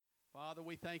Father,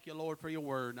 we thank you, Lord, for your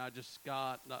word. And I just,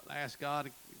 ask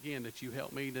God again that you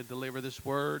help me to deliver this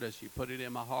word as you put it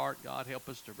in my heart. God, help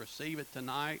us to receive it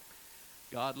tonight.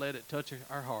 God, let it touch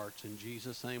our hearts. In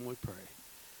Jesus' name we pray.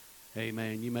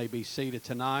 Amen. You may be seated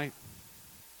tonight.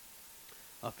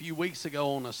 A few weeks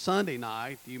ago on a Sunday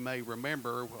night, you may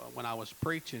remember when I was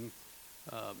preaching,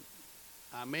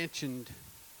 I mentioned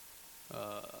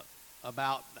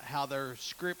about how their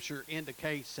scripture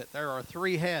indicates that there are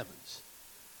three heavens.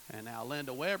 And now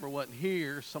Linda Weber wasn't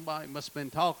here. Somebody must have been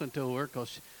talking to her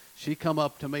because she come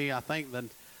up to me, I think,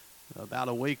 about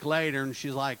a week later, and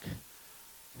she's like,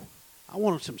 I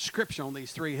wanted some scripture on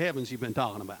these three heavens you've been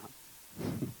talking about.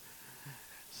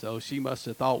 So she must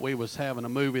have thought we was having a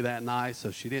movie that night,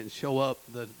 so she didn't show up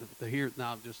to hear.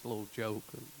 No, just a little joke,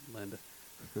 Linda.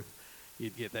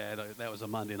 You'd get that. That was a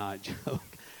Monday night joke.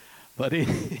 But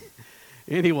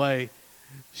anyway,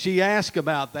 she asked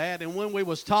about that, and when we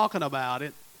was talking about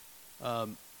it,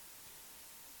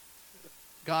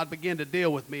 God began to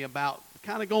deal with me about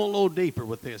kind of going a little deeper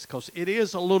with this, because it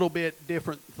is a little bit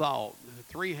different thought.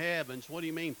 Three heavens, what do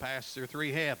you mean, Pastor,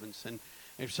 three heavens? And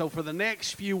so for the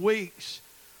next few weeks,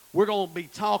 we're going to be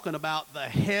talking about the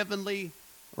heavenly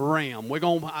realm.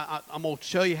 I'm going to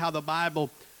show you how the Bible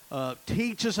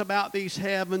teaches about these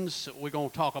heavens. We're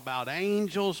going to talk about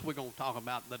angels. We're going to talk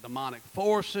about the demonic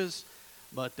forces.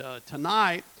 But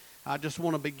tonight, I just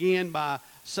want to begin by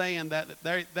saying that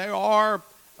there are,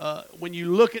 when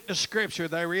you look at the Scripture,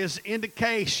 there is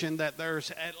indication that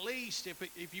there's at least,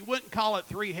 if you wouldn't call it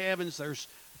three heavens, there's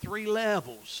three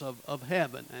levels of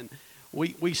heaven. And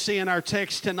we see in our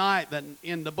text tonight that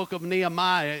in the book of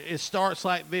Nehemiah, it starts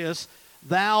like this: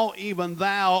 Thou, even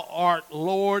thou, art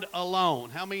Lord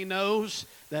alone. How many knows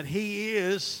that He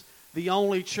is the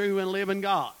only true and living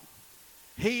God?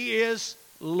 He is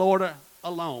Lord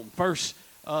alone. First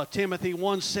Timothy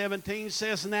 1:17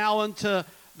 says, Now unto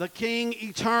the King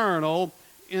eternal,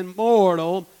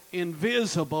 immortal,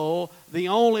 invisible, the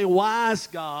only wise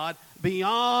God, be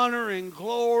honor and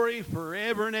glory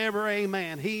forever and ever.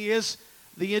 Amen. He is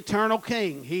the eternal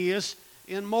King. He is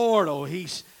immortal. He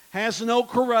has no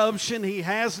corruption. He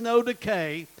has no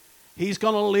decay. He's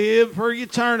going to live for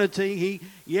eternity.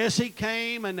 He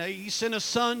came and He sent His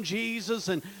Son Jesus,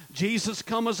 and Jesus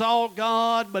come as all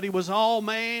God, but He was all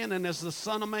man, and as the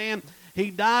Son of Man, He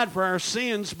died for our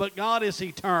sins, but God is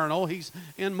eternal. He's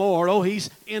immortal. He's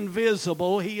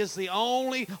invisible. He is the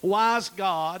only wise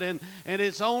God, and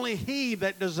it's only He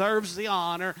that deserves the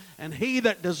honor and He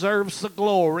that deserves the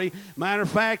glory. Matter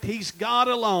of fact, He's God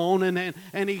alone,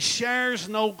 and He shares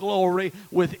no glory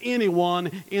with anyone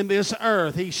in this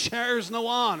earth. He shares no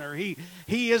honor. He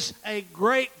is a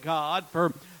great God.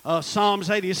 For Psalms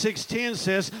 86:10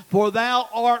 says, For thou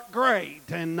art great,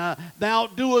 and thou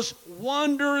doest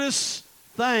wondrous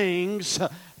things.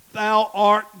 Thou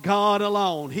art God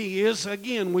alone. He is,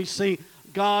 again, we see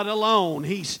God alone.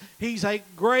 He's a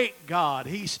great God.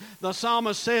 The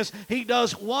psalmist says He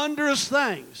does wondrous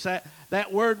things.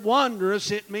 That word wondrous,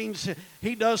 it means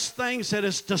He does things that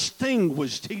is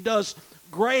distinguished. He does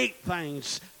great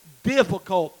things,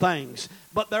 difficult things,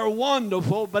 but they're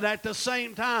wonderful. But at the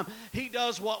same time, He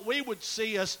does what we would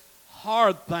see as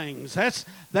hard things.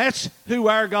 That's who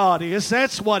our God is.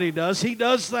 That's what He does. He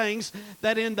does things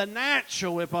that in the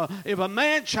natural, if a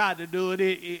man tried to do it,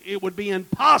 it would be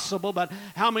impossible. But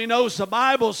how many knows the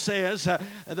Bible says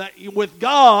that with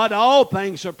God all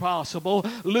things are possible?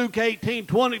 Luke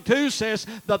 18:22 says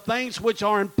the things which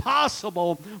are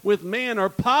impossible with men are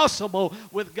possible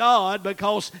with God,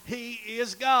 because He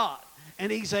is God.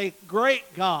 And He's a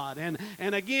great God.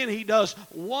 And again, He does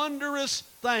wondrous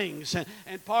things.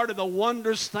 And part of the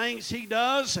wondrous things He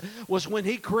does was when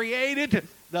He created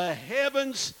the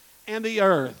heavens and the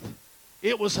earth.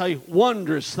 It was a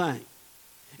wondrous thing.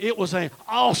 It was an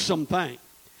awesome thing.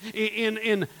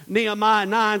 In Nehemiah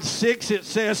 9:6 it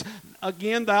says,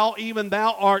 Again, thou, even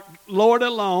thou art Lord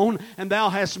alone, and thou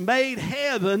hast made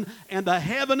heaven and the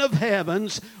heaven of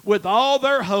heavens with all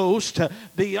their host,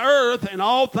 the earth and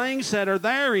all things that are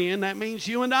therein. That means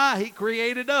you and I. He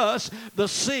created us, the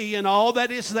sea and all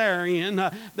that is therein.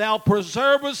 Thou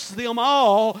preservest them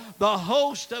all, the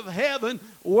host of heaven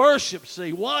worships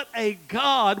thee. What a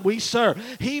God we serve.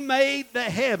 He made the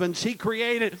heavens. He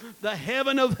created the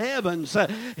heaven of heavens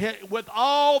with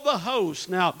all the hosts.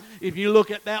 Now, if you look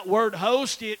at that word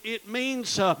host, it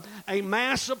means a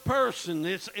mass of person.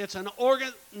 It's an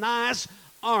organized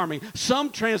army. Some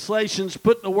translations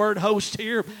put the word host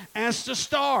here as the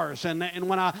stars. And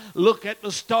when I look at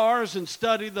the stars and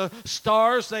study the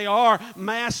stars, they are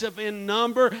massive in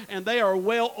number and they are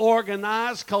well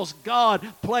organized because God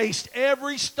placed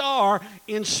every star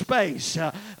in space.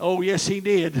 Oh, yes, He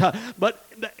did. But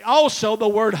also the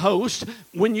word host,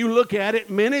 when you look at it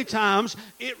many times,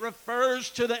 it refers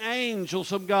to the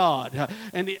angels of God.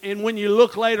 And when you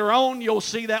look later on, you'll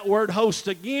see that word host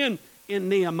again in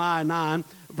Nehemiah 9,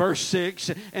 verse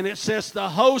 6. And it says, the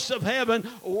hosts of heaven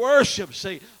worship.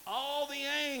 See, all the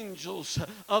angels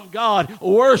of God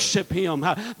worship Him.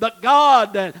 The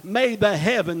God that made the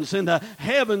heavens and the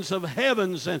heavens of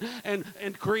heavens and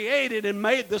created and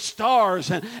made the stars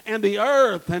and the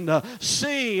earth and the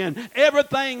sea and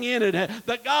everything in it.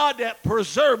 The God that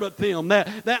preserveth them.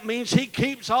 That means He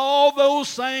keeps all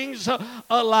those things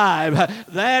alive.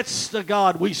 That's the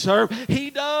God we serve. He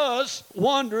does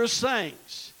wondrous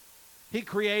things. He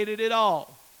created it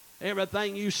all.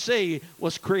 Everything you see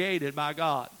was created by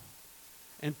God.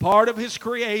 And part of His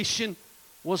creation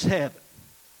was heaven.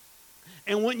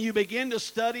 And when you begin to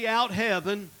study out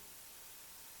heaven,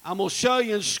 I'm going to show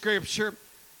you in Scripture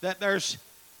that there's,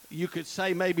 you could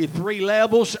say maybe 3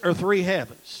 levels or 3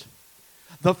 heavens.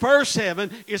 The first heaven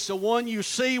is the one you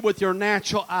see with your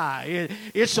natural eye.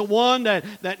 It's the one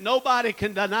that nobody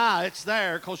can deny it's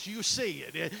there because you see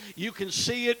it. You can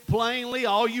see it plainly.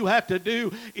 All you have to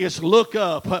do is look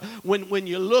up. When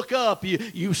you look up,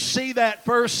 you see that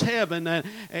first heaven. And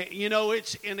you know,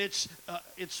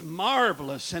 it's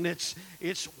marvelous and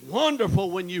it's wonderful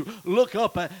when you look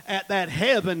up at that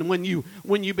heaven, when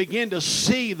you begin to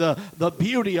see the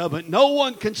beauty of it. No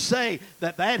one can say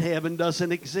that heaven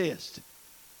doesn't exist.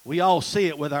 We all see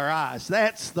it with our eyes.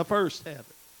 That's the first heaven.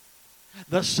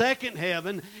 The second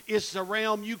heaven is the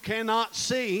realm you cannot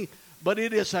see, but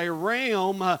it is a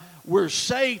realm where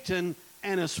Satan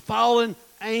and his fallen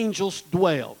angels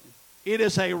dwell. It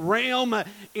is a realm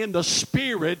in the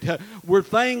spirit where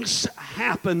things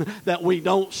happen that we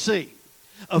don't see.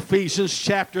 Ephesians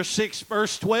chapter 6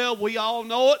 verse 12, we all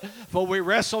know it. For we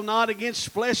wrestle not against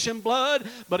flesh and blood,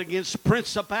 but against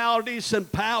principalities and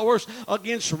powers,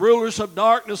 against rulers of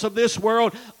darkness of this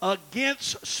world,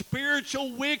 against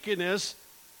spiritual wickedness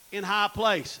in high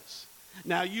places.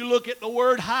 Now you look at the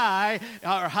word high,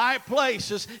 or high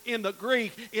places in the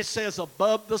Greek, it says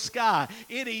above the sky.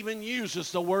 It even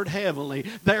uses the word heavenly.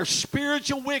 There's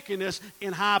spiritual wickedness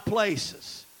in high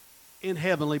places, in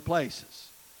heavenly places.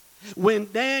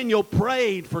 When Daniel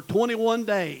prayed for 21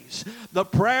 days, the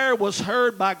prayer was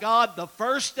heard by God the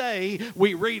first day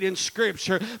we read in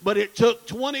Scripture, but it took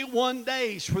 21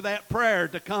 days for that prayer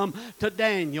to come to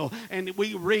Daniel. And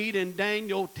we read in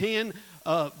Daniel 10,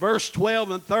 verse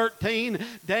 12 and 13,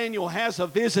 Daniel has a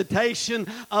visitation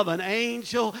of an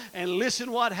angel, and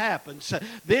listen what happens.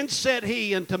 Then said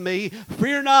he unto me,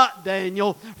 fear not,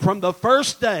 Daniel, from the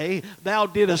first day thou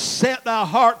didst set thy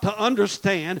heart to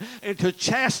understand and to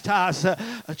chasten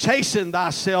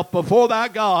thyself before thy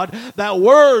God. Thy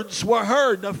words were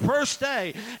heard the first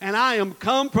day, and I am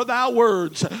come for thy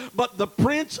words. But the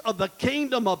prince of the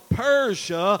kingdom of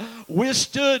Persia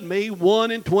withstood me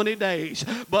 21 days.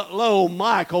 But lo,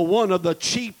 Michael, one of the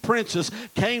chief princes,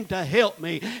 came to help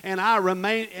me, and I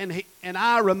remained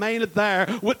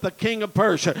there with the king of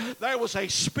Persia. There was a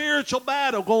spiritual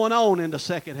battle going on in the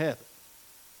second heaven.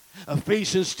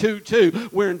 Ephesians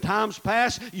 2:2, where in times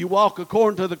past you walk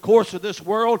according to the course of this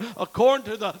world,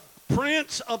 according to the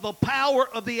prince of the power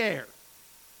of the air.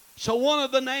 So one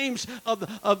of the names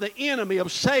of the enemy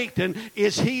of Satan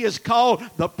is he is called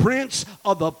the prince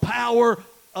of the power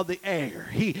of the air.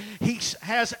 He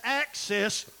has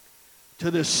access to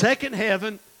the second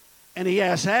heaven, and he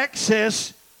has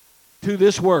access to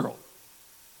this world.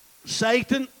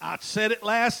 Satan, I said it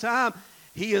last time,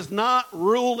 he is not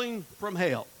ruling from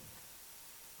hell.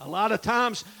 A lot of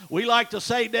times we like to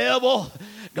say, devil,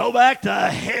 go back to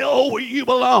hell where you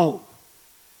belong.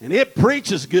 And it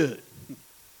preaches good.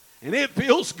 And it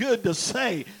feels good to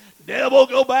say, devil,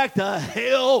 go back to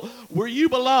hell where you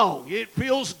belong. It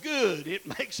feels good. It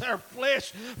makes our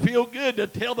flesh feel good to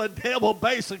tell the devil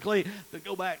basically to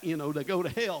go back, to go to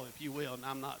hell, if you will. And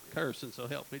I'm not cursing, so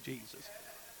help me, Jesus.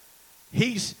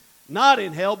 He's not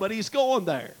in hell, but he's going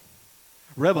there.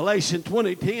 Revelation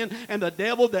 20:10, and the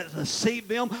devil that deceived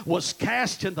them was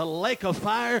cast in the lake of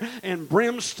fire and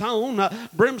brimstone,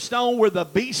 brimstone where the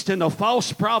beast and the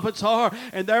false prophets are,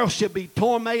 and there shall be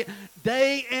torment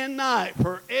day and night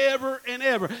forever and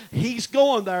ever. He's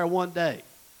going there one day.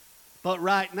 But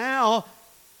right now,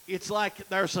 it's like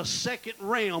there's a second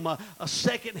realm, a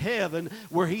second heaven,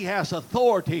 where he has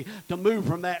authority to move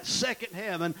from that second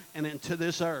heaven and into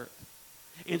this earth.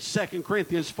 In 2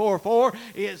 Corinthians 4:4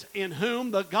 is, in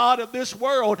whom the God of this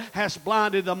world has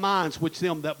blinded the minds which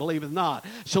them that believeth not.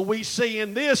 So we see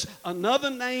in this another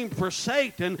name for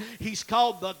Satan. He's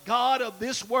called the God of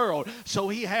this world. So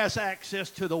he has access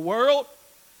to the world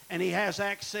and he has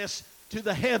access to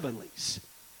the heavenlies.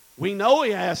 We know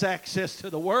he has access to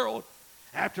the world.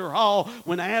 After all,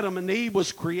 when Adam and Eve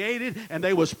was created and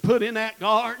they was put in that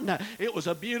garden, it was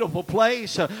a beautiful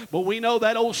place. But we know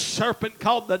that old serpent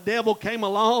called the devil came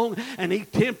along and he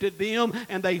tempted them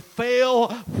and they fell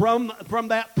from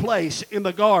that place in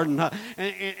the garden.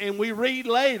 And we read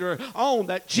later on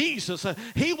that Jesus,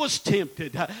 he was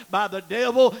tempted by the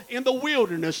devil in the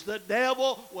wilderness. The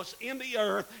devil was in the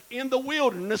earth, in the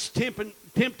wilderness,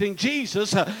 tempting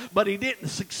Jesus, but he didn't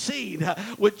succeed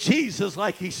with Jesus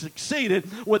like he succeeded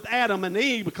with Adam and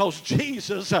Eve, because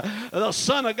Jesus, the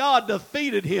Son of God,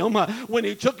 defeated him when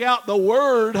he took out the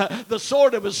word, the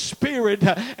sword of his spirit,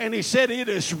 and he said, "It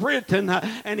is written,"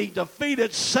 and he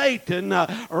defeated Satan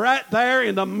right there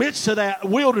in the midst of that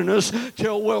wilderness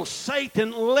till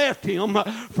Satan left him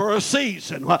for a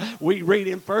season. We read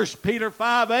in 1 Peter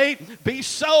 5:8, "Be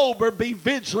sober, be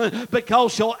vigilant,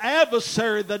 because your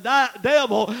adversary, the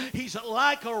devil, he's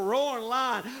like a roaring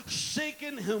lion,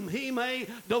 seeking whom he may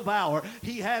devour."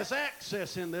 He has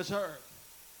access in this earth.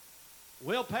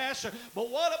 Well, Pastor, but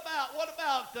what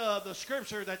about the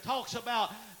scripture that talks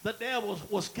about the devil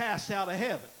was cast out of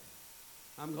heaven?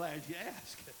 I'm glad you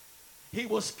asked. He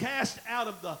was cast out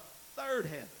of the third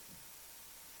heaven.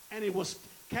 And he was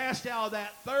cast out of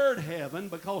that third heaven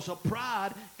because of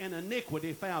pride and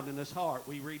iniquity found in his heart.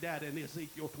 We read that in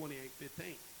Ezekiel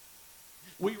 28:15.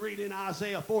 We read in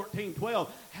Isaiah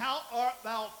 14:12, "How art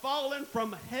thou fallen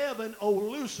from heaven, O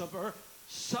Lucifer,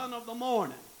 son of the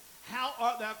morning? How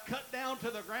art thou cut down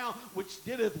to the ground, which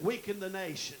didst weaken the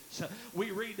nations?"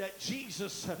 We read that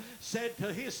Jesus said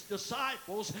to his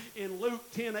disciples in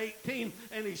Luke 10:18,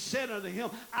 and he said unto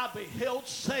him, "I beheld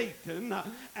Satan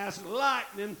as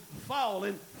lightning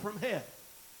falling from heaven."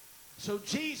 So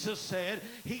Jesus said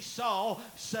he saw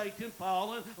Satan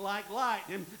falling like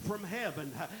lightning from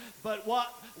heaven. But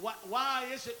why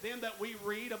is it then that we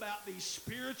read about these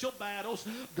spiritual battles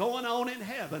going on in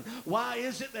heaven? Why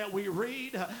is it that we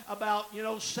read about,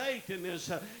 Satan is,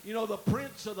 the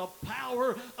prince of the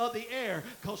power of the air?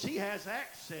 Because he has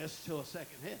access to a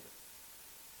second heaven.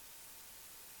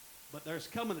 But there's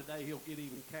coming a day he'll get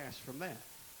even cast from that.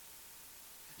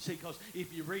 See, because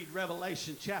if you read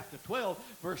Revelation chapter 12,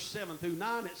 verse 7 through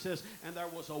 9, it says, "And there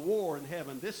was a war in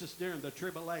heaven." This is during the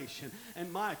tribulation.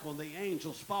 "And Michael and the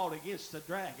angels fought against the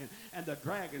dragon, and the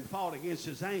dragon fought against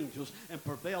his angels, and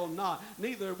prevailed not.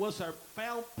 Neither was there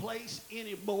found place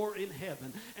any more in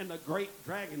heaven. And the great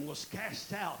dragon was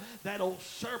cast out, that old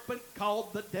serpent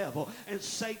called the devil, and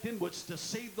Satan, which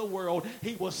deceived the world.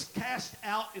 He was cast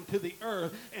out into the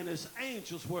earth, and his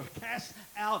angels were cast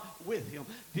out with him."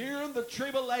 During the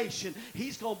tribulation,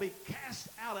 he's going to be cast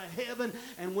out of heaven,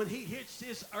 and when he hits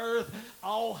this earth,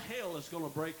 all hell is going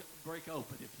to break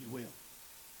open, if you will.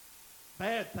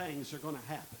 Bad things are going to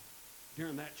happen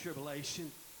during that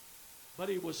tribulation. But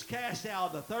he was cast out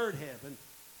of the third heaven,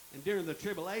 and during the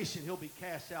tribulation, he'll be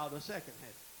cast out of the second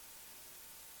heaven.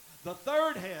 The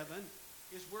third heaven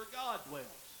is where God dwells.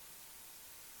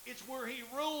 It's where he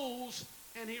rules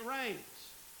and he reigns.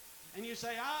 And you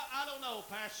say, I don't know,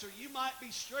 Pastor, you might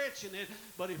be stretching it,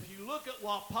 but if you look at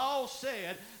what Paul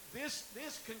said, this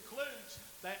concludes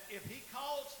that if he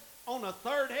calls on a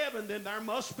third heaven, then there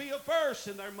must be a first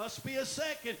and there must be a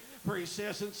second. For he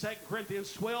says in 2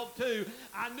 Corinthians 12:2,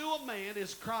 "I knew a man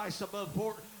as Christ above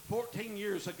 14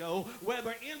 years ago,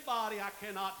 whether in body I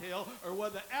cannot tell, or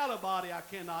whether out of body I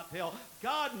cannot tell.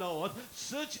 God knoweth,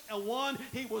 such a one,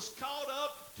 he was caught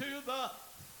up to the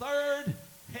third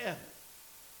heaven."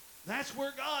 That's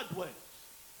where God dwells.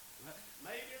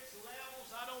 Maybe it's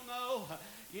levels, I don't know.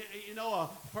 A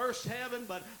first heaven,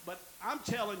 but I'm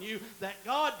telling you that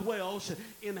God dwells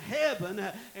in heaven,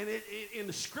 and in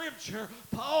the Scripture,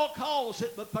 Paul calls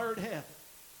it the third heaven.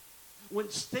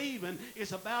 When Stephen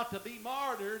is about to be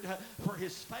martyred for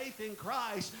his faith in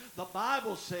Christ, the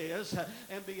Bible says,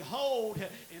 and behold,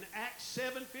 in Acts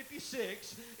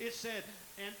 7:56, it said,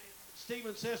 and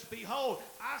Stephen says, "Behold,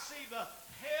 I see the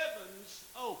heavens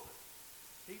open."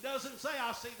 He doesn't say,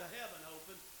 "I see the heaven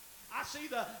open." I see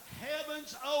the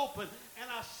heavens open,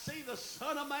 and I see the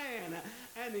Son of Man,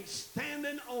 and he's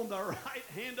standing on the right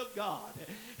hand of God.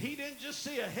 He didn't just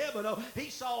see a heaven open. He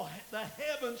saw the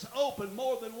heavens open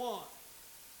more than one.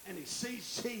 And he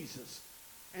sees Jesus.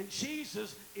 And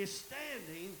Jesus is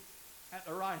standing at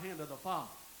the right hand of the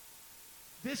Father.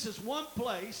 This is one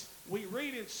place we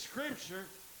read in Scripture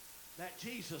that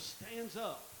Jesus stands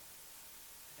up.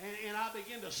 And I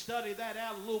began to study that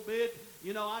out a little bit.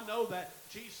 You know, I know that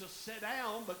Jesus sat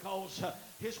down because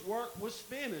his work was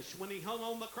finished. When he hung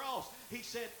on the cross, he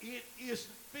said, it is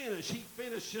finished. He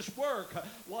finished his work.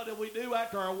 What do we do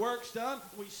after our work's done?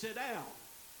 We sit down.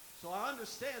 So I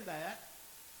understand that.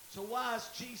 So why is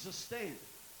Jesus standing?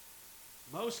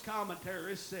 Most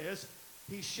commentaries says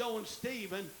he's showing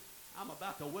Stephen, I'm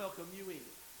about to welcome you in.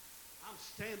 I'm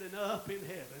standing up in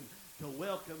heaven to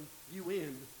welcome you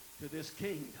in to this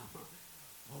kingdom.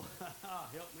 Oh,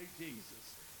 help me,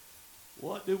 Jesus.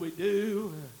 What do we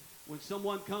do when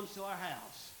someone comes to our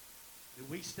house? Do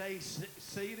we stay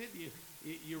seated?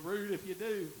 You're rude if you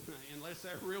do, unless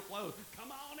they're real close.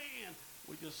 Come on in.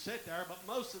 We just sit there, but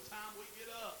most of the time we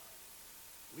get up.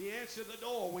 We answer the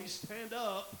door. We stand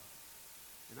up.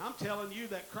 And I'm telling you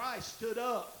that Christ stood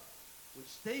up when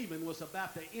Stephen was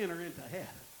about to enter into heaven.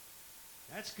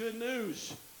 That's good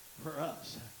news for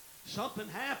us. Something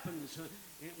happens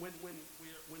when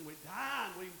we die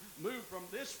and we move from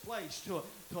this place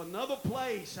to another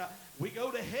place. We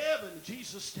go to heaven.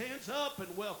 Jesus stands up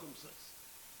and welcomes us.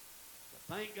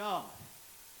 But thank God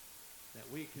that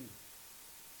we can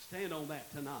stand on that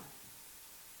tonight.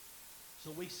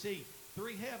 So we see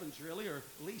three heavens really, or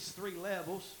at least three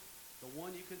levels. The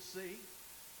one you can see,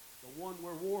 the one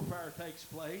where warfare takes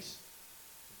place,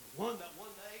 the one that one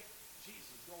day Jesus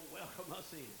is going to welcome us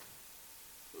in.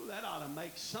 Ooh, that ought to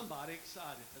make somebody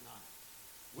excited tonight.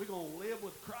 We're going to live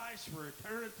with Christ for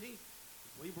eternity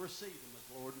if we've received him as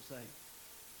Lord and Savior.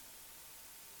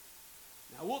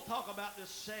 Now, we'll talk about this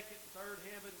second, third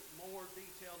heaven more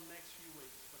detail in the next few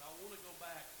weeks, but I want to go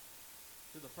back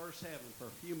to the first heaven for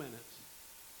a few minutes,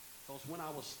 because when I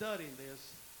was studying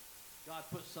this, God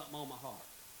put something on my heart.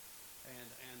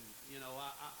 And you know,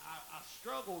 I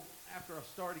struggled after I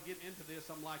started getting into this.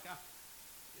 I'm like,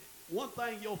 one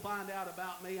thing you'll find out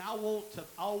about me, I want to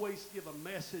always give a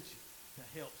message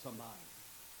to help somebody.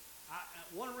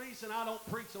 One reason I don't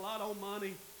preach a lot on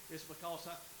money is because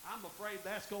I'm afraid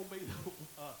that's going to be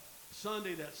the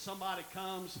Sunday that somebody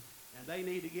comes and they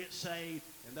need to get saved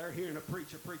and they're hearing a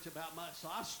preacher preach about money. So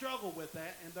I struggle with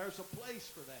that, and there's a place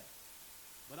for that.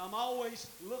 But I'm always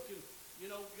looking, you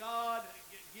know, God,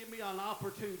 give me an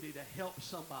opportunity to help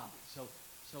somebody. So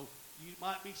you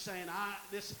might be saying,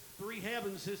 this three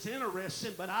heavens is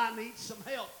interesting, but I need some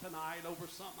help tonight over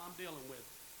something I'm dealing with.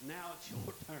 Now it's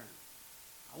your turn.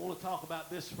 I want to talk about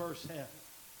this first heaven.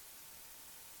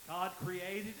 God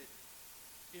created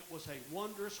it. It was a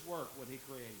wondrous work when he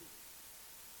created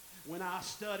it. When I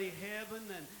study heaven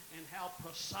and how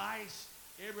precise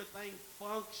everything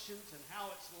functions and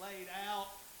how it's laid out,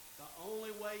 the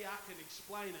only way I can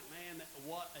explain it, man,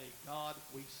 what a God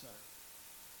we serve.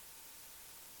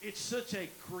 It's such a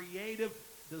creative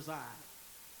design.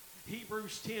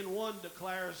 Hebrews 10:1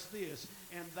 declares this,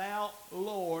 and thou,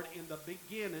 Lord, in the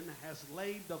beginning hast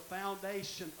laid the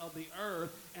foundation of the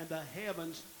earth, and the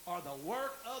heavens are the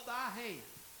work of thy hand.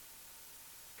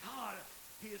 God,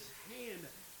 his hand,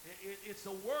 it's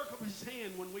the work of his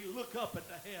hand when we look up at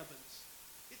the heavens.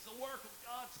 It's the work of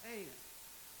God's hand.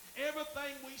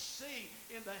 Everything we see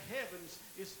in the heavens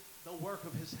is the work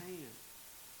of his hand.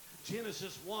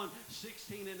 Genesis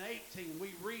 1:16 and 18, we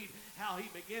read how he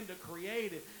began to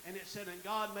create it. And it said, and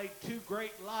God made two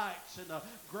great lights, and the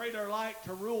greater light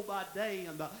to rule by day,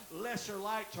 and the lesser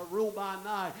light to rule by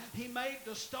night. He made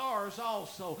the stars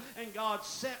also, and God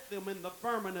set them in the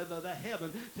firmament of the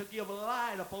heaven to give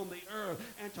light upon the earth,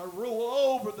 and to rule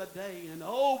over the day and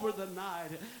over the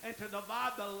night, and to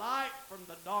divide the light from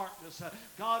the darkness.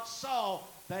 God saw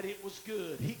that it was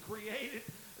good. He created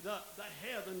the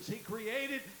heavens. He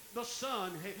created the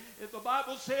sun. The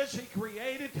Bible says he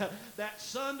created that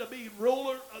sun to be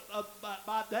ruler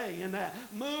by day, and that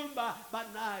moon by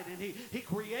night. And he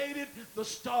created the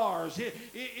stars.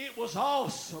 It was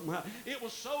awesome. It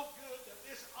was so good that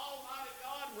this Almighty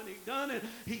God, when he done it,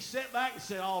 he sat back and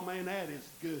said, oh man, that is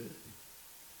good.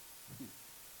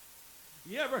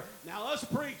 Now us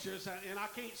preachers, and I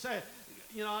can't say,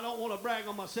 you know, I don't want to brag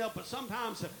on myself, but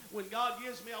sometimes when God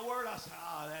gives me a word, I say,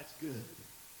 that's good.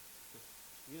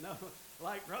 You know,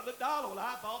 like Brother Donald,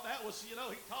 I thought that was, you know,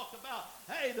 he talked about,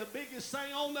 hey, the biggest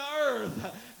thing on the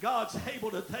earth, God's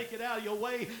able to take it out of your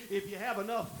way if you have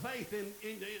enough faith in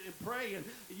praying.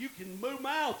 You can move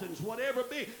mountains, whatever it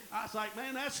be. I was like,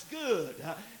 man, that's good.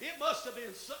 It must have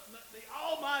been something that the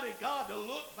Almighty God to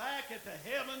look back at the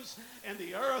heavens and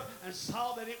the earth and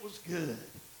saw that it was good.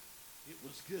 It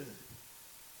was good.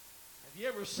 Have you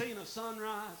ever seen a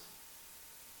sunrise,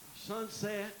 a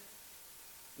sunset?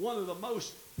 One of the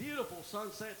most beautiful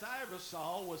sunsets I ever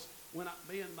saw was when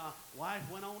me and my wife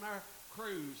went on our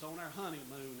cruise, on our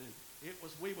honeymoon.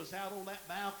 We was out on that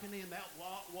balcony, and that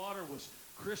water was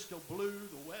crystal blue.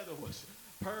 The weather was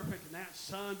perfect, and that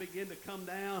sun began to come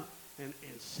down and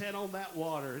set on that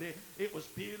water. And it was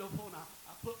beautiful. And I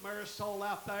put Marisol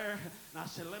out there, and I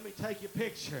said, let me take you a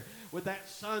picture with that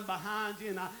sun behind you.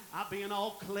 And I being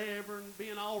all clever and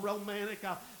being all romantic,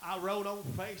 I wrote on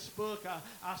Facebook,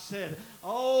 I said,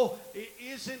 oh,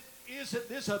 isn't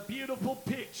this a beautiful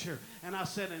picture? And I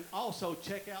said, and also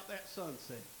check out that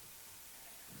sunset.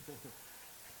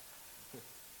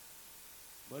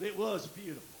 But it was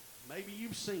beautiful. Maybe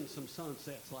you've seen some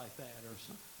sunsets like that or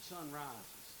some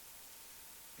sunrises.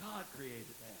 God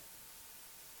created that.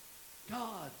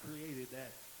 God created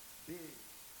that big,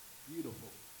 beautiful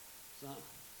sun.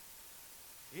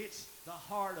 It's the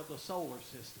heart of the solar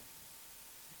system.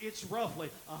 It's roughly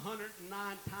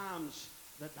 109 times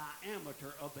the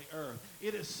diameter of the earth.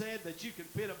 It is said that you can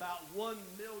fit about 1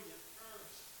 million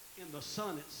Earths in the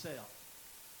sun itself.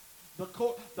 The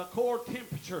core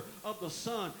temperature of the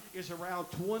sun is around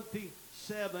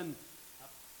 27,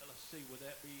 let's see, would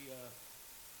that be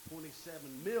 27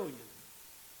 million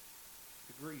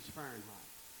degrees Fahrenheit.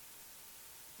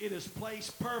 It is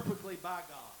placed perfectly by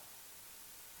God.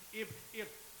 If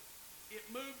it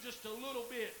moved just a little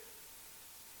bit,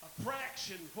 a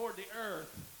fraction toward the earth,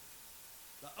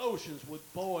 the oceans would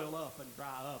boil up and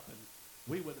dry up, and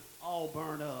we would all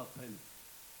burn up, and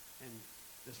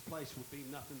this place would be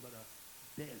nothing but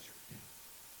a desert.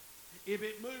 If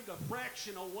it moved a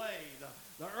fraction away,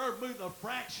 the earth moved a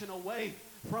fraction away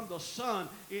from the sun,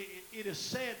 it is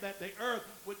said that the earth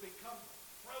would become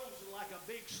frozen like a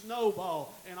big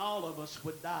snowball, and all of us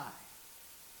would die.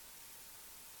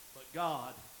 But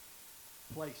God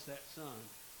placed that sun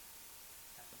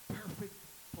at the perfect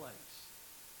place.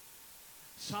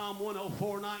 Psalm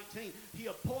 104:19, he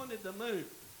appointed the moon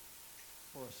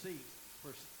for a season,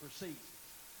 for seasons.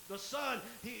 The sun,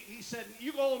 he said,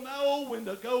 you gonna know when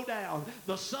to go down.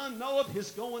 The sun knoweth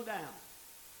his going down.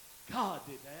 God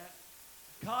did that.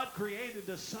 God created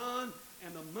the sun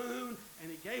and the moon, and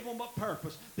he gave them a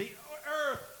purpose. The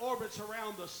earth orbits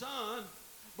around the sun,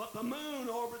 but the moon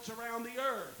orbits around the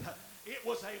earth. It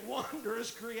was a wondrous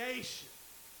creation.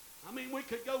 I mean, we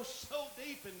could go so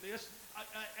deep in this,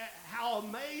 how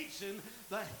amazing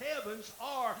the heavens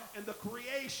are and the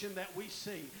creation that we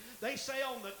see. They say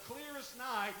on the clearest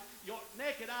night, your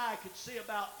naked eye could see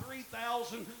about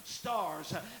 3,000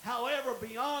 stars. However,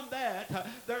 beyond that,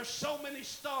 there's so many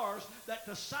stars that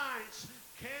the science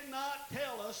cannot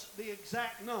tell us the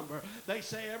exact number. They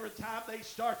say every time they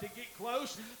start to get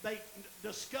close, they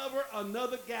discover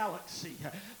another galaxy.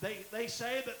 They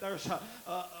say that there's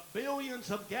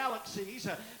billions of galaxies,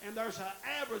 and there's an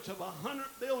average of 100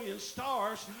 billion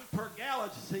stars per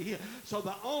galaxy. So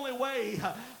the only way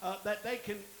that they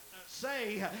can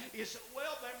say is,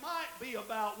 well, there might be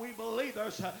about, we believe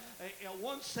there's a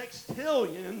 1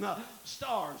 sextillion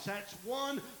stars. That's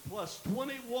 1 plus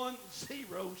 21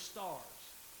 zero stars.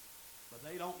 But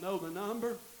they don't know the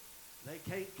number. They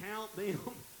can't count them.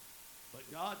 But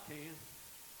God can.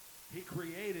 He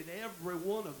created every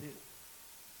one of them.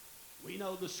 We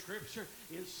know the scripture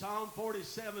in Psalm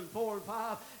 47, 4 and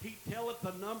 5. He telleth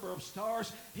the number of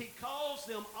stars. He calls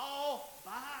them all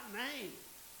by name.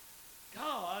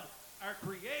 God, our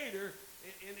creator,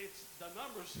 and it's the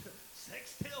number's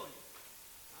sextillion.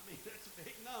 I mean, that's a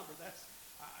big number.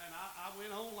 I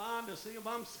went online to see if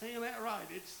I'm saying that right.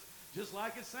 It's just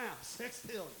like it sounds,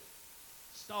 sextillion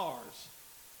stars.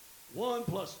 1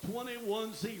 plus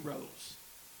 21 zeros.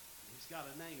 He's got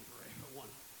a name for every one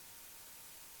of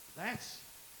them. That's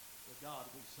the God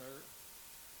we serve.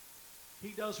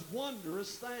 He does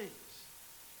wondrous things.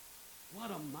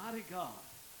 What a mighty God.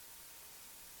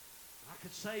 I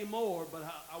could say more, but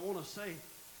I want to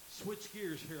switch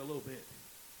gears here a little bit.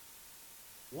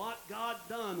 What God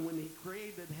done when he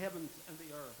created the heavens and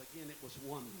the earth, again, it was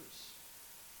wondrous.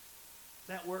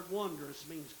 That word wondrous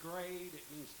means great, it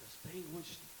means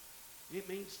distinguished, it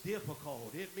means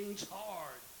difficult, it means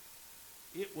hard.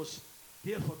 It was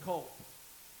difficult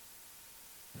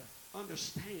to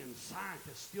understand.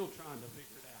 Scientists still trying to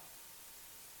figure it out.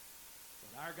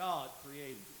 But our God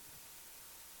created it.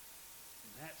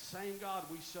 And that same God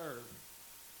we serve,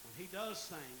 when he does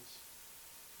things,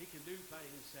 he can do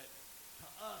things that to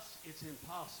us it's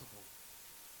impossible,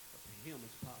 but to him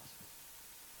it's possible.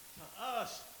 To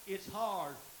us, it's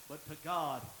hard, but to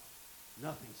God,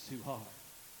 nothing's too hard.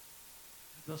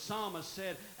 The psalmist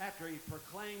said after he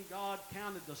proclaimed God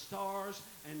counted the stars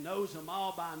and knows them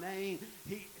all by name,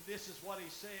 this is what he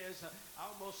says. I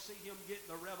almost see him getting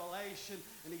the revelation,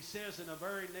 and he says in the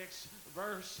very next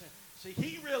verse, see,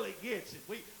 he really gets it.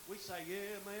 We say,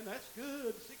 yeah, man, that's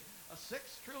good. See,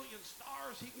 6 trillion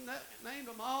stars. He named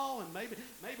them all, and maybe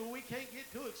we can't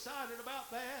get too excited about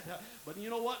that. But you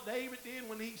know what David did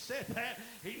when he said that?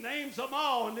 He names them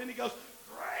all, and then he goes,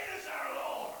 great is our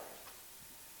Lord.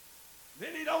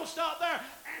 Then he don't stop there.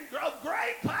 And of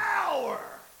great power.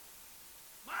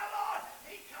 My Lord,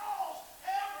 he calls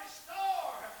every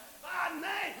star by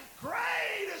name.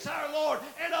 Great is our Lord,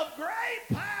 and of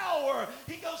great power.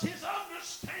 He goes, his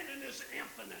understanding is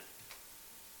infinite.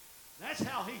 That's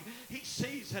how he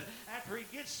sees it. After he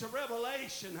gets to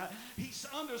Revelation, he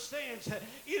understands that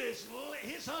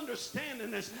his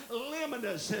understanding is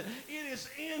limitless. It is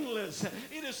endless.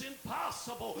 It is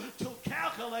impossible to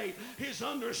calculate his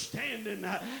understanding.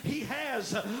 He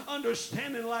has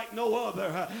understanding like no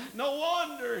other. No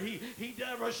wonder he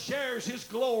never shares his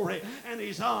glory and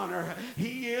his honor.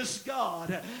 He is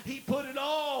God. He put it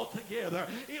all together.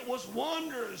 It was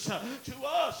wonders to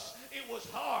us. It was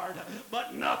hard,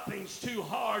 but nothing's too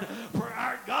hard for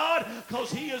our God,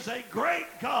 because he is a great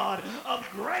God of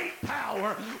great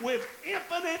power with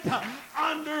infinite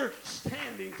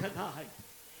understanding tonight.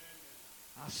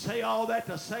 I say all that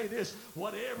to say this: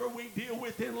 whatever we deal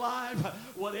with in life,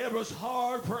 whatever's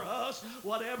hard for us,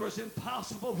 whatever's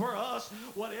impossible for us,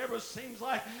 whatever seems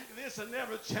like this will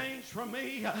never change for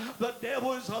me, the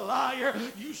devil is a liar.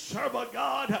 You serve a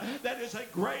God that is a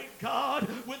great God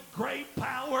with great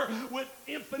power, with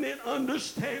infinite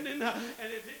understanding,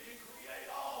 and if it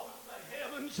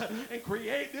and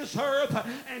create this earth,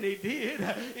 and he did.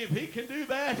 If he can do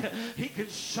that, he can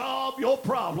solve your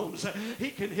problems. He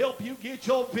can help you get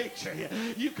your victory.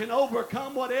 You can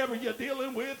overcome whatever you're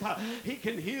dealing with. He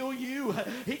can heal you.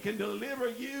 He can deliver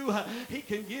you. He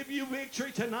can give you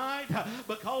victory tonight,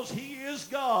 because he is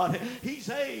God. He's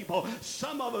able.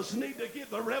 Some of us need to get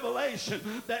the revelation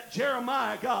that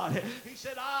Jeremiah got. He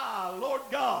said, Lord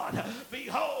God,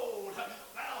 behold,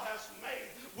 thou hast made.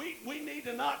 We need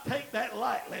to not take that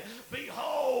lightly.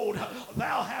 Behold,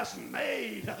 thou hast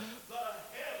made the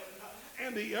heaven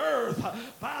and the earth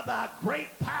by thy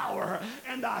great power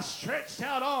and thy stretched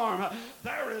out arm.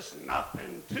 There is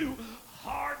nothing too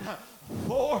hard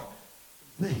for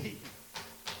thee.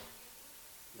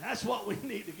 That's what we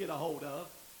need to get a hold of.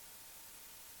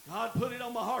 God put it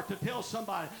on my heart to tell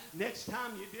somebody, next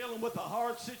time you're dealing with a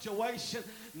hard situation,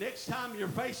 next time you're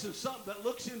facing something that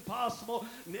looks impossible,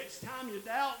 next time you're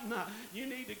doubting, you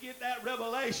need to get that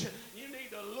revelation. You need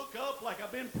to look up, like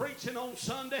I've been preaching on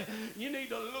Sunday. You need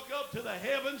to look up to the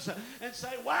heavens and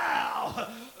say, wow,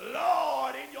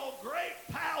 Lord, in your great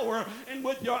power and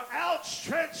with your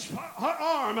outstretched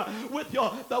arm, with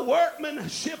the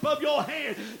workmanship of your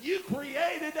hand, you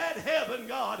created that heaven,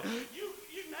 God. You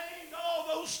named all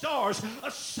those stars,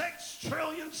 6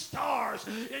 trillion stars,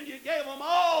 and you gave them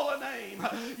all a name.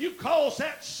 You caused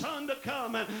that sun to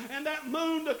come and that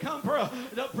moon to come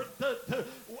to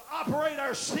operate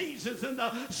our seasons, and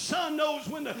the sun knows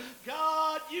when to.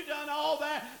 God, you done all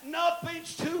that.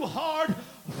 Nothing's too hard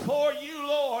for you,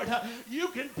 Lord. You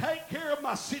can take care of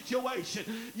my situation.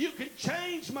 You can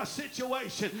change my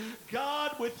situation.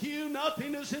 God, with you,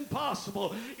 nothing is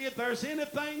impossible. If there's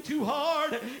anything too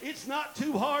hard, it's not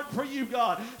too hard for you,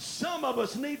 God. Some of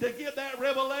us need to get that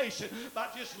revelation by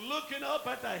just looking up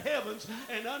at the heavens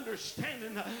and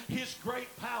understanding his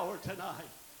great power tonight.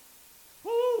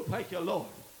 Woo, thank you, Lord.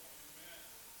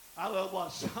 I love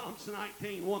what Psalms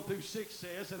 19, 1 through 6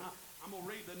 says, and I'm going to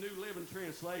read the New Living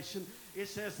Translation. It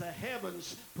says, the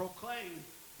heavens proclaim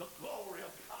the glory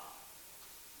of God.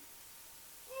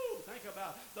 Woo, think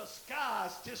about it. The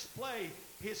skies display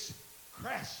his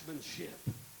craftsmanship.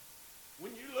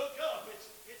 When you look up,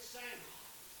 it's saying,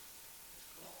 his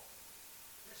glory.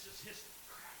 This is his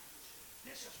craftsmanship.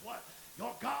 This is what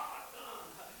your God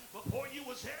done before you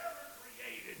was ever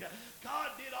created. God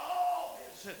did all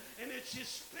this, and it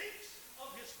just speaks of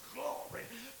his glory.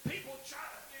 People try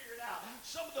to figure it out.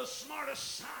 Some of the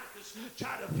smartest scientists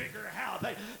try to figure it out.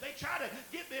 They try to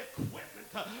get the equipment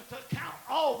to count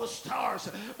all the stars,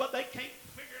 but they can't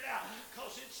figure it out,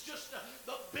 because it's just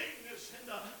the bigness and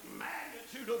the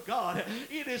magnitude of God.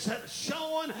 It is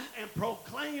showing and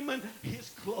proclaiming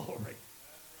his glory.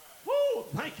 Woo,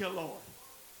 thank you, Lord.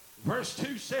 Verse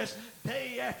 2 says,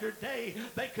 day after day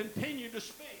they continue to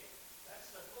speak. That's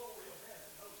the glory of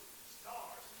heaven, those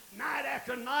stars. Night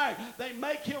after night they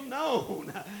make him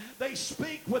known. They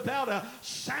speak without a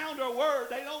sound or word.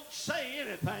 They don't say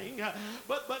anything,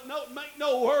 but make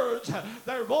no words.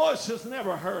 Their voice is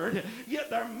never heard, yet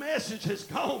their message has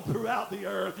gone throughout the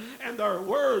earth, and their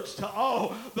words to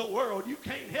all the world. You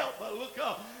can't help but look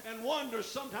up and wonder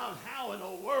sometimes, how in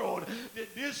the world did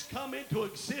this come into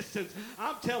existence,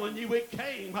 I'm telling you, it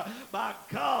came by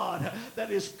God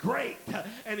that is great,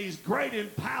 and he's great in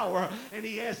power, and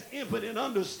he has infinite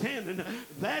understanding.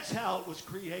 That's how it was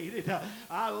created.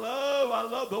 I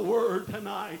love the word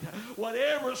tonight.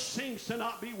 Whatever seems to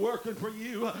not be working for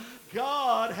you,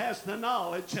 God has the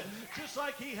knowledge. Just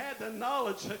like he had the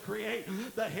knowledge to create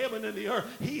the heaven and the earth,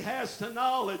 he has the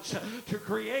knowledge to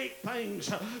create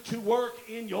things to work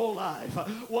in your life.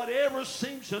 Whatever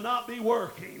seems to not be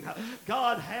working,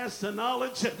 God has the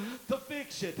knowledge to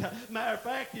fix it. Matter of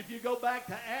fact, if you go back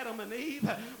to Adam and Eve,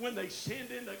 when they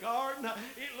sinned in the garden,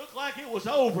 it looked like it was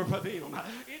over for them.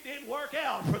 It didn't work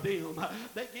out for them.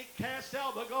 They get cast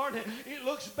out of the garden. It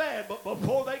looks bad, but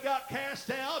before they got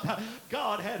cast out,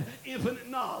 God had infinite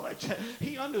knowledge.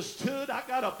 He understood, I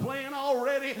got a plan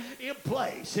already in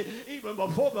place. Even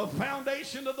before the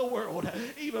foundation of the world,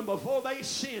 even before they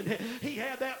sinned, he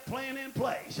had that plan in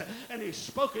place. And he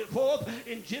spoke it forth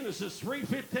in Genesis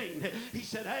 3:15. He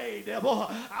said, hey, devil,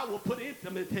 I will put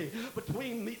enmity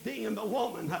between thee and the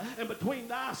woman, and between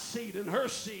thy seed and her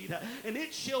seed, and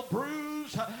it shall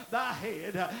bruise thy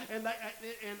head,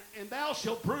 and thou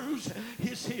shalt bruise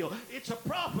his heel. It's a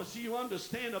prophecy, you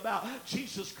understand, about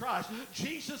Jesus Christ.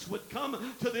 Jesus would come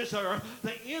to this earth.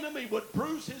 The enemy would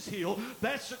bruise his heel.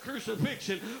 That's the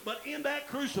crucifixion. But in that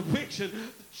crucifixion,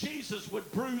 Jesus would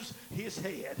bruise his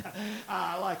head.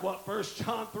 I like what 1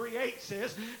 John 3:8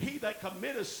 says. He that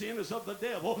committeth sin is of the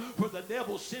devil, for the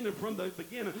devil sinned from the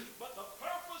beginning. But the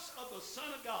purpose of the Son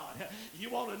of God, you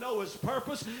want to know his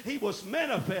purpose? He was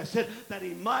manifested that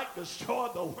he might destroy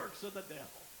the works of the devil.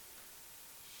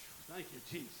 Thank you,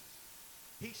 Jesus.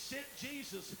 He sent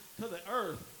Jesus to the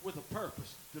earth with a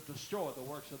purpose to destroy the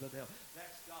works of the devil.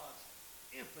 That's God's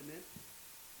infinite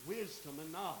wisdom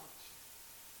and knowledge.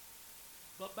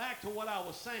 But back to what I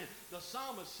was saying, the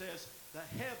psalmist says the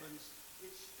heavens,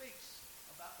 it speaks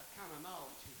about the kind of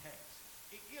knowledge he has.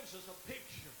 It gives us a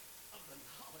picture of the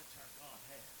knowledge our God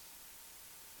has.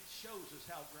 It shows us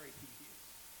how great he is.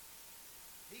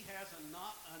 He has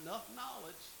enough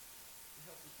knowledge to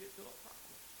help us get through a problem.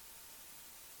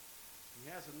 He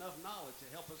has enough knowledge to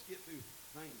help us get through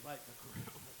things like the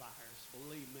coronavirus,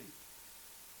 believe me.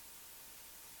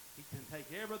 He can take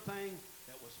everything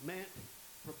that was meant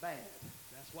for bad.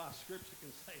 That's why Scripture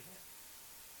can say that.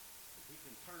 He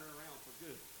can turn it around for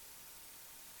good.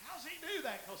 How does he do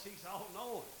that? Because he's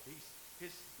all-knowing.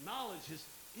 His knowledge is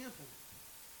infinite.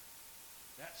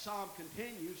 That psalm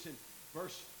continues in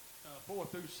verse 4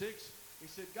 through 6. He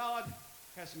said, God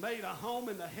has made a home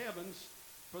in the heavens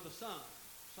for the sun.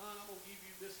 Son, I'm going to give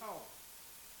you this home.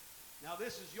 Now,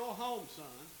 this is your home, son.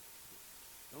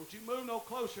 Don't you move no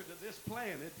closer to this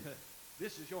planet.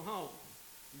 This is your home.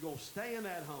 You're going to stay in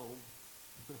that home.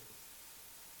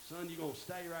 Son, you're going to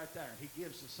stay right there. He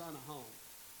gives the son a home.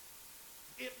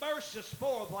 It bursts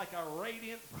forth like a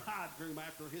radiant bridegroom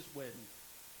after his wedding.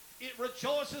 It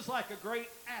rejoices like a great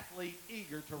athlete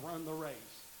eager to run the race.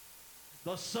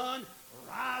 The sun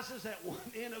rises at one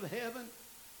end of heaven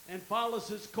and follows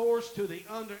its course to the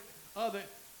other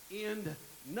end.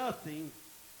 Nothing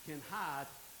can hide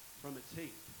from its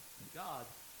heat. God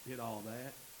did all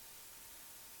that.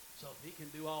 So if he can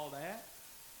do all that,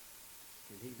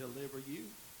 can he deliver you?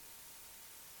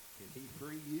 Can he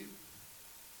free you?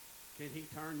 Can he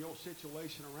turn your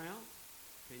situation around?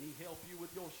 Can he help you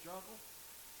with your struggle?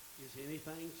 Is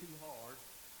anything too hard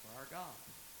for our God?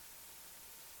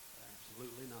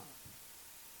 Absolutely not.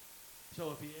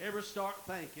 So if you ever start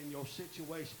thinking your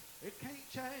situation, it can't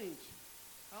change.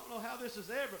 I don't know how this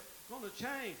is ever going to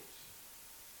change.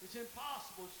 It's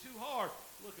impossible. It's too hard.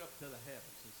 Look up to the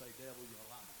heavens and say, devil, you're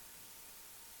a liar.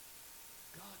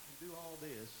 God can do all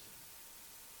this.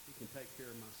 He can take care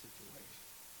of my situation.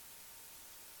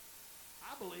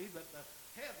 I believe that the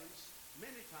heavens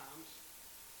many times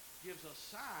gives us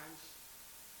signs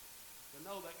to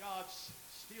know that God's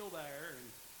still there and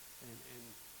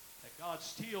that God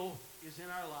still is in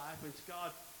our life, and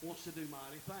God wants to do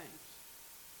mighty things.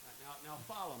 Now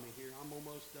follow me here. I'm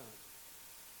almost done.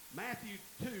 Matthew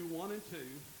 2, 1 and 2.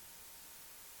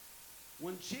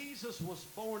 When Jesus was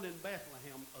born in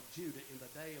Bethlehem of Judah in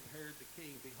the day of Herod the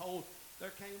king, behold,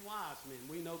 there came wise men.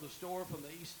 We know the story from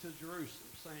the east to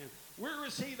Jerusalem, saying, where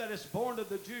is he that is born of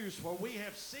the Jews? For we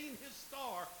have seen his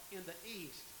star in the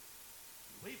east.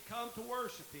 We've come to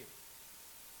worship him.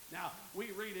 Now,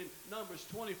 we read in Numbers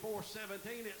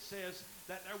 24:17, it says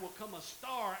that there will come a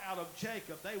star out of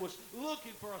Jacob. They was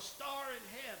looking for a star in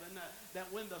heaven, that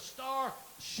when the star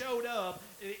showed up,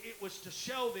 it was to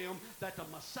show them that the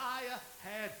Messiah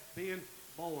had been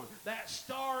born. That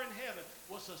star in heaven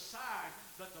was a sign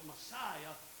that the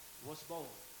Messiah was born.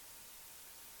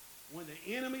 when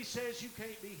the enemy says you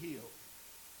can't be healed,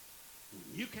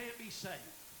 when you can't be saved,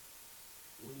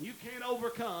 when you can't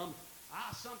overcome,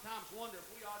 I sometimes wonder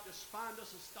if we ought to just find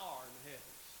us a star in the heavens.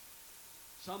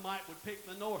 Some might would pick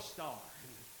the North Star.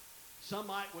 Some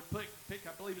might would pick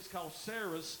I believe it's called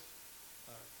Sarah's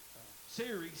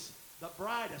series, The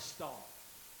Brightest Star.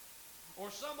 Or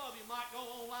some of you might go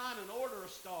online and order a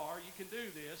star. You can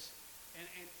do this. And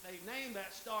they name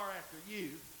that star after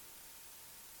you.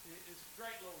 It's a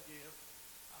great little gift.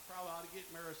 I probably ought to get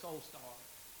Marisol Star.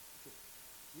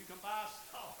 You can buy a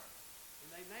star. And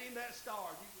they name that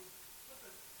star. You can put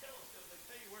the telescope. They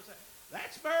tell you where it's at.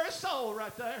 That's Marisol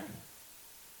right there.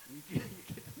 You get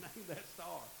to name that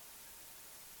star.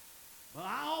 But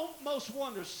I almost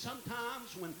wonder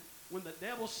sometimes when the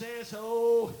devil says,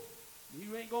 oh,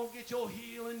 you ain't going to get your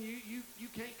healing, you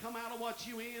can't come out of what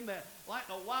you in, that like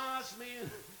the wise men,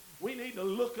 we need to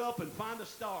look up and find a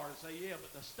star and say, yeah,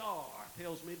 but the star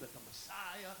tells me that the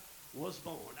Messiah was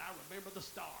born. I remember the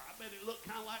star. I bet it looked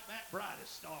kind of like that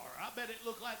brightest star. I bet it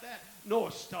looked like that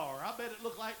North Star. I bet it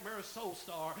looked like Marisol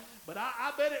Star. But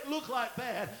I bet it looked like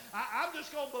that. I'm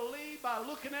just going to believe by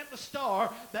looking at the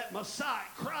star that Messiah,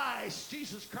 Christ,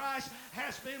 Jesus Christ,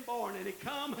 has been born. And he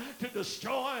come to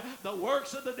destroy the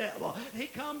works of the devil. He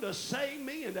come to save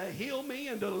me and to heal me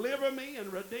and deliver me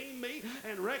and redeem me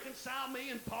and reconcile me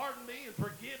and pardon me and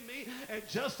forgive me and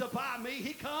justify me.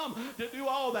 He come to do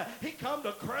all that. He come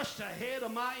to crush the head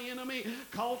of my enemy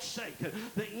called Satan.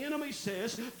 The enemy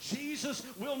says, Jesus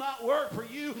will not work for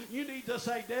you. You need to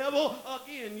say, devil,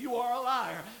 again, you are a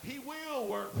liar. He will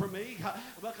work for me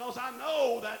because I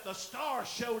know that the star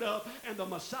showed up and the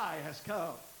Messiah has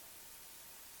come.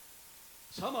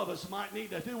 Some of us might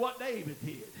need to do what David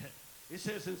did. It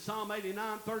says in Psalm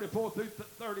 89, 34 through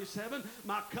 37,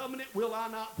 my covenant will I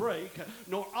not break,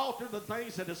 nor alter the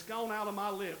things that has gone out of my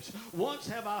lips. Once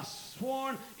have I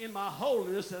sworn in my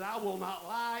holiness that I will not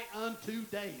lie unto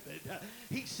David.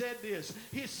 He said this,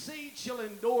 his seed shall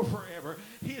endure forever.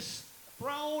 His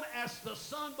throne as the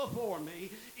sun before me.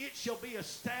 It shall be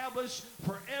established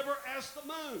forever as the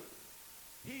moon.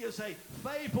 He is a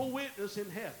faithful witness in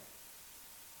heaven.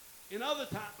 In other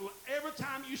time, every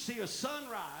time you see a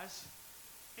sunrise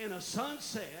and a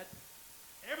sunset,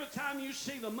 every time you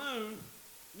see the moon,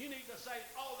 you need to say,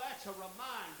 oh, that's a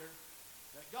reminder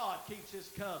that God keeps his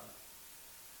covenant.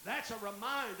 That's a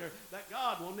reminder that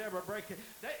God will never break it.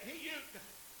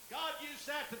 God used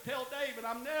that to tell David,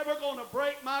 I'm never going to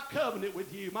break my covenant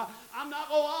with you. I'm not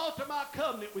going to alter my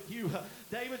covenant with you,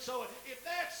 David. So if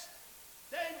that's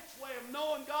David's way of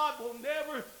knowing God will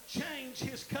never change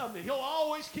his covenant. He'll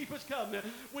always keep his covenant.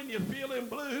 When you're feeling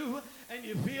blue and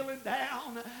you're feeling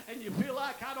down and you feel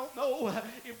like I don't know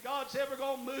if God's ever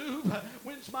going to move,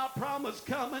 when's my promise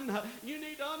coming, you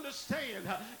need to understand.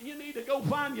 You need to go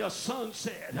find your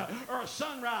sunset or a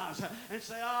sunrise and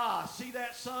say, see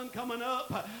that sun coming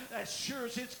up? As sure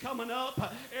as it's coming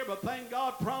up, everything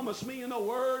God promised me in the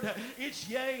Word, it's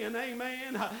yea and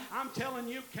amen. I'm telling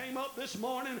you, it came up this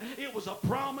morning. It was a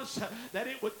promise that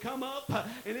it would come up,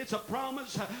 and it's a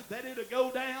promise that it'll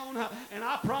go down, and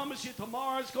I promise you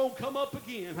tomorrow's going to come up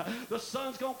again. The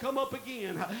sun's going to come up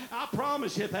again. I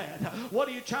promise you that. What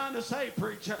are you trying to say,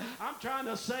 preacher? I'm trying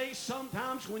to say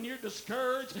sometimes when you're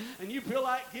discouraged and you feel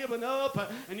like giving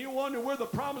up and you wonder where the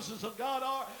promises of God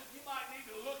are, you might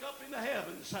need to look up in the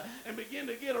heavens and begin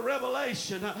to get a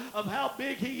revelation of how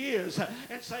big he is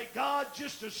and say, God,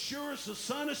 just as sure as the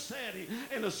sun is setting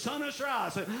and the sun is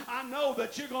rising, I know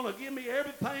that you're going to give me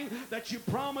everything that you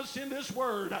promised in this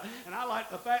word. And I like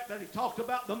the fact that he talked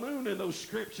about the moon in those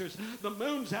scriptures. The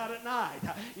moon's out at night.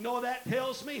 You know what that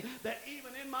tells me? That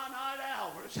even in my night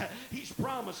hours, he's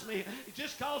promised me.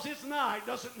 Just because it's night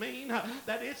doesn't mean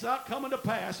that it's not coming to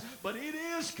pass, but it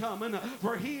is coming,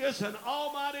 for he is an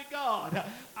almighty God.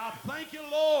 I thank you,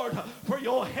 Lord, for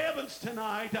your heavens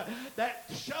tonight that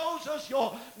shows us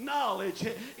your knowledge.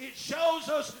 It shows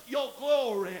us your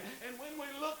glory. And when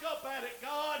we look up at it,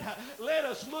 God, let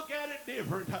us look at it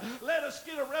different. Let us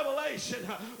get a revelation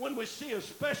when we see a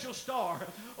special star.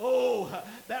 Oh,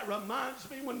 that reminds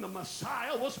me when the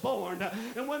Messiah was born.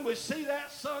 And when we see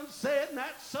that sunset and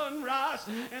that sunrise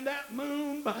and that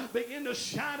moon begin to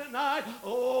shine at night,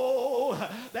 oh,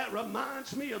 that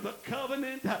reminds me of the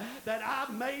covenant that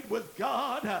I've made with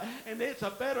God. And it's a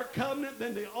better covenant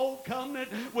than the old covenant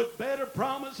with better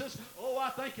promises. Oh, I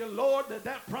thank you, Lord, that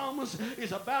that promise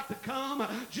is about to come.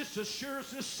 Just as sure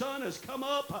as this sun has come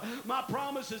up, my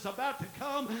promise is about to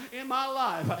come in my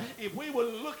life. If we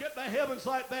would look at the heavens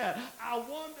like that, I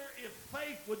wonder if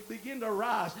faith would begin to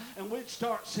rise and we'd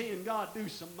start seeing God do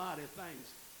some mighty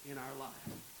things in our life.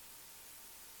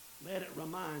 Let it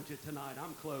remind you tonight.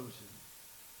 I'm closing.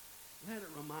 Let it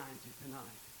remind you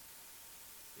tonight.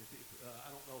 I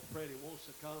don't know if Freddie wants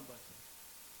to come, but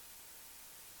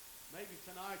maybe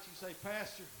tonight you say,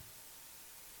 Pastor,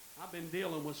 I've been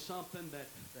dealing with something that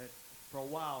for a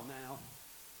while now,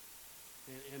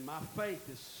 and my faith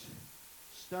is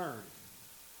stirring.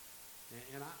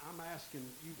 And I'm asking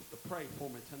you to pray for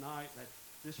me tonight that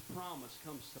this promise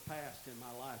comes to pass in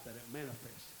my life, that it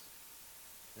manifests.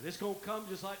 And it's going to come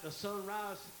just like the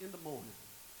sunrise in the morning.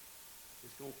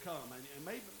 It's going to come. And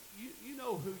maybe you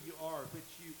know who you are if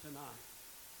it's you tonight.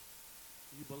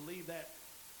 You believe that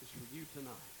is for you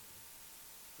tonight.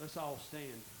 Let's all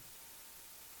stand.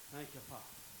 Thank you, Father.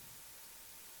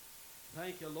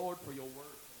 Thank you, Lord, for your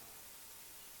word.